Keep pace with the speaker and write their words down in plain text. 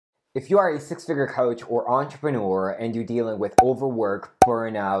If you are a six-figure coach or entrepreneur and you're dealing with overwork,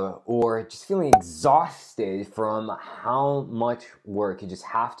 burnout, or just feeling exhausted from how much work you just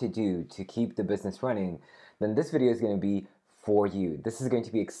have to do to keep the business running, then this video is going to be for you. This is going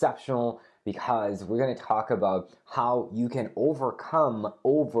to be exceptional because we're going to talk about how you can overcome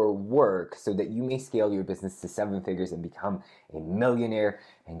overwork so that you may scale your business to 7 figures and become a millionaire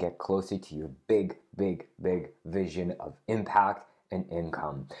and get closer to your big vision of impact and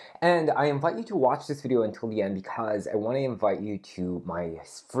income. And I invite you to watch this video until the end because I want to invite you to my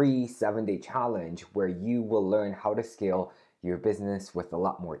free 7-day challenge where you will learn how to scale your business with a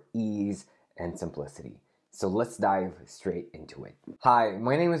lot more ease and simplicity. So let's dive straight into it. Hi,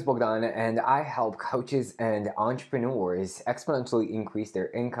 my name is Bogdan and I help coaches and entrepreneurs exponentially increase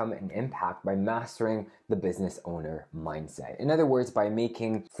their income and impact by mastering the business owner mindset. In other words, by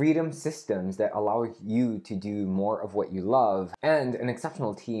making freedom systems that allow you to do more of what you love and an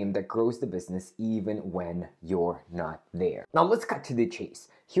exceptional team that grows the business even when you're not there. Now let's cut to the chase.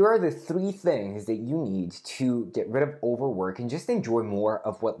 Here are the 3 things that you need to get rid of overwork and just enjoy more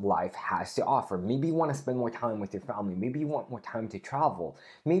of what life has to offer. Maybe you want to spend more time with your family. Maybe you want more time to travel.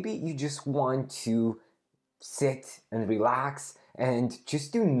 Maybe you just want to sit and relax and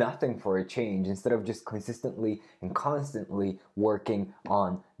just do nothing for a change instead of just consistently and constantly working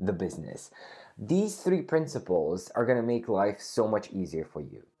on the business. These 3 principles are going to make life so much easier for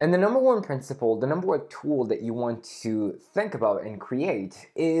you. And the number 1 principle, the number 1 tool that you want to think about and create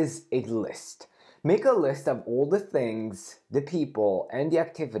is a list. Make a list of all the things, the people, and the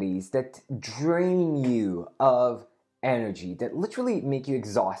activities that drain you of energy, that literally make you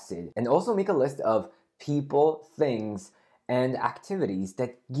exhausted. And also make a list of people, things, and activities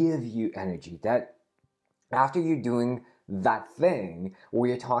that give you energy, that after you're doing that thing or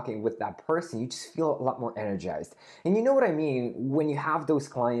you're talking with that person, you just feel a lot more energized. And you know what I mean when you have those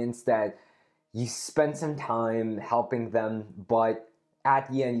clients that you spend some time helping them, but at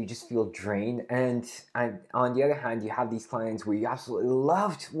the end you just feel drained. And on the other hand, you have these clients where you absolutely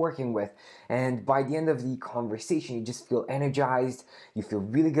loved working with, and by the end of the conversation you just feel energized, you feel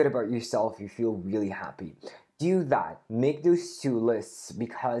really good about yourself, you feel really happy. Do that. Make those 2 lists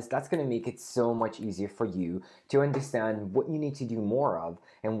because that's going to make it so much easier for you to understand what you need to do more of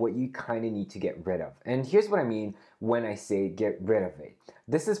and what you kind of need to get rid of. And here's what I mean when I say get rid of it.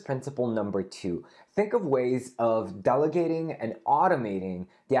 This is principle number 2. Think of ways of delegating and automating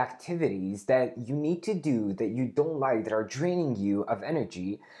the activities that you need to do that you don't like, that are draining you of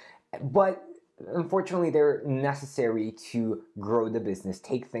energy, but unfortunately, they're necessary to grow the business,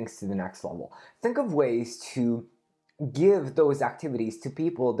 take things to the next level. Think of ways to give those activities to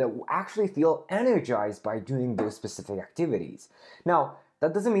people that will actually feel energized by doing those specific activities. Now,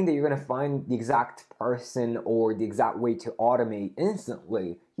 that doesn't mean that you're going to find the exact person or the exact way to automate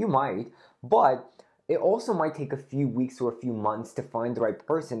instantly. You might, but it also might take a few weeks or a few months to find the right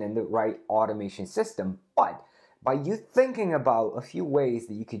person and the right automation system. But by you thinking about a few ways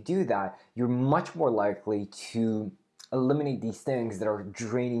that you could do that, you're much more likely to eliminate these things that are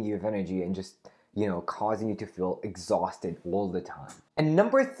draining you of energy and just, causing you to feel exhausted all the time. And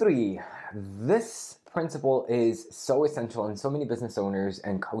number 3, this principle is so essential, and so many business owners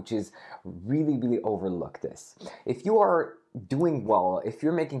and coaches really overlook this. If you are doing well, if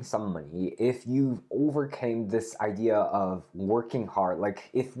you're making some money, if you've overcame this idea of working hard, like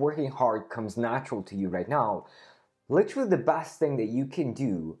if working hard comes natural to you right now, literally the best thing that you can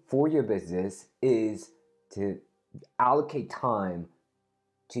do for your business is to allocate time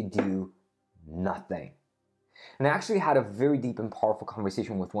to do nothing. And I actually had a very deep and powerful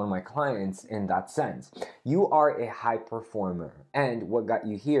conversation with one of my clients in that sense. You are a high performer, and what got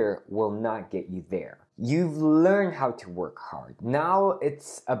you here will not get you there. You've learned how to work hard. Now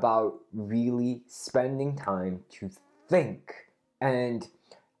it's about really spending time to think. And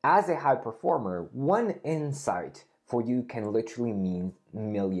as a high performer, one insight for you can literally mean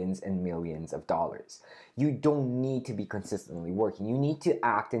millions and millions of dollars. You don't need to be consistently working. You need to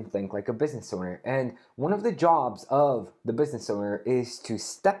act and think like a business owner. And one of the jobs of the business owner is to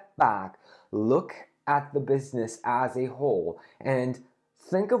step back, look at the business as a whole, and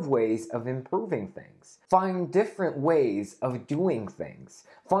think of ways of improving things. Find different ways of doing things.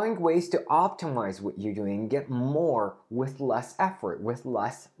 Find ways to optimize what you're doing, get more with less effort, with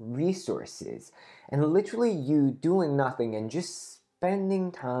less resources. And literally you doing nothing and just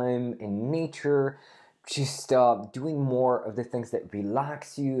spending time in nature, just doing more of the things that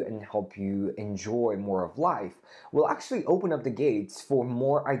relax you and help you enjoy more of life will actually open up the gates for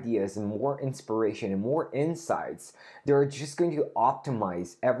more ideas and more inspiration and more insights. They're just going to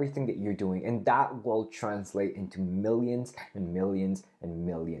optimize everything that you're doing, and that will translate into millions and millions and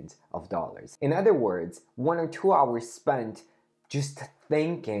millions of dollars. In other words, 1 or 2 hours spent just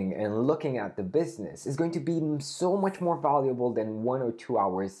thinking and looking at the business is going to be so much more valuable than 1 or 2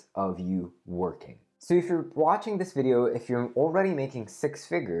 hours of you working. So if you're watching this video, if you're already making 6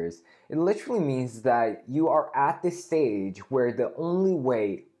 figures, it literally means that you are at this stage where the only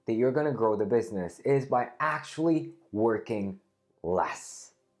way that you're going to grow the business is by actually working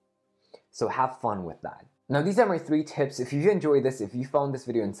less. So have fun with that. Now, these are my 3 tips. If you enjoyed this, if you found this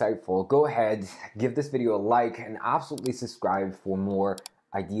video insightful, go ahead, give this video a like, and absolutely subscribe for more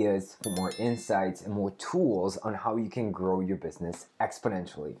ideas, for more insights, and more tools on how you can grow your business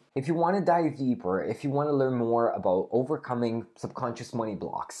exponentially. If you want to dive deeper, if you want to learn more about overcoming subconscious money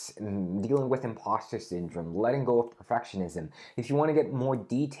blocks, dealing with imposter syndrome, letting go of perfectionism, if you want to get more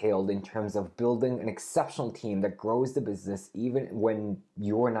detailed in terms of building an exceptional team that grows the business even when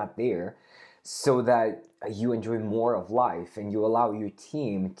you're not there, so that you enjoy more of life and you allow your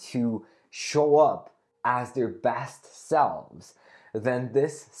team to show up as their best selves, then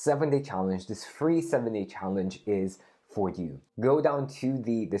this 7-day challenge, this free 7-day challenge is for you. Go down to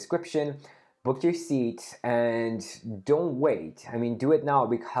the description, book your seat, and don't wait. I mean, do it now,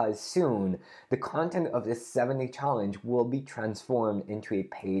 because soon the content of this 7-day challenge will be transformed into a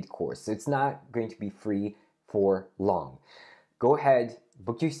paid course. So it's not going to be free for long. Go ahead,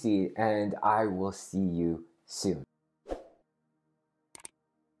 book your seat, and I will see you soon.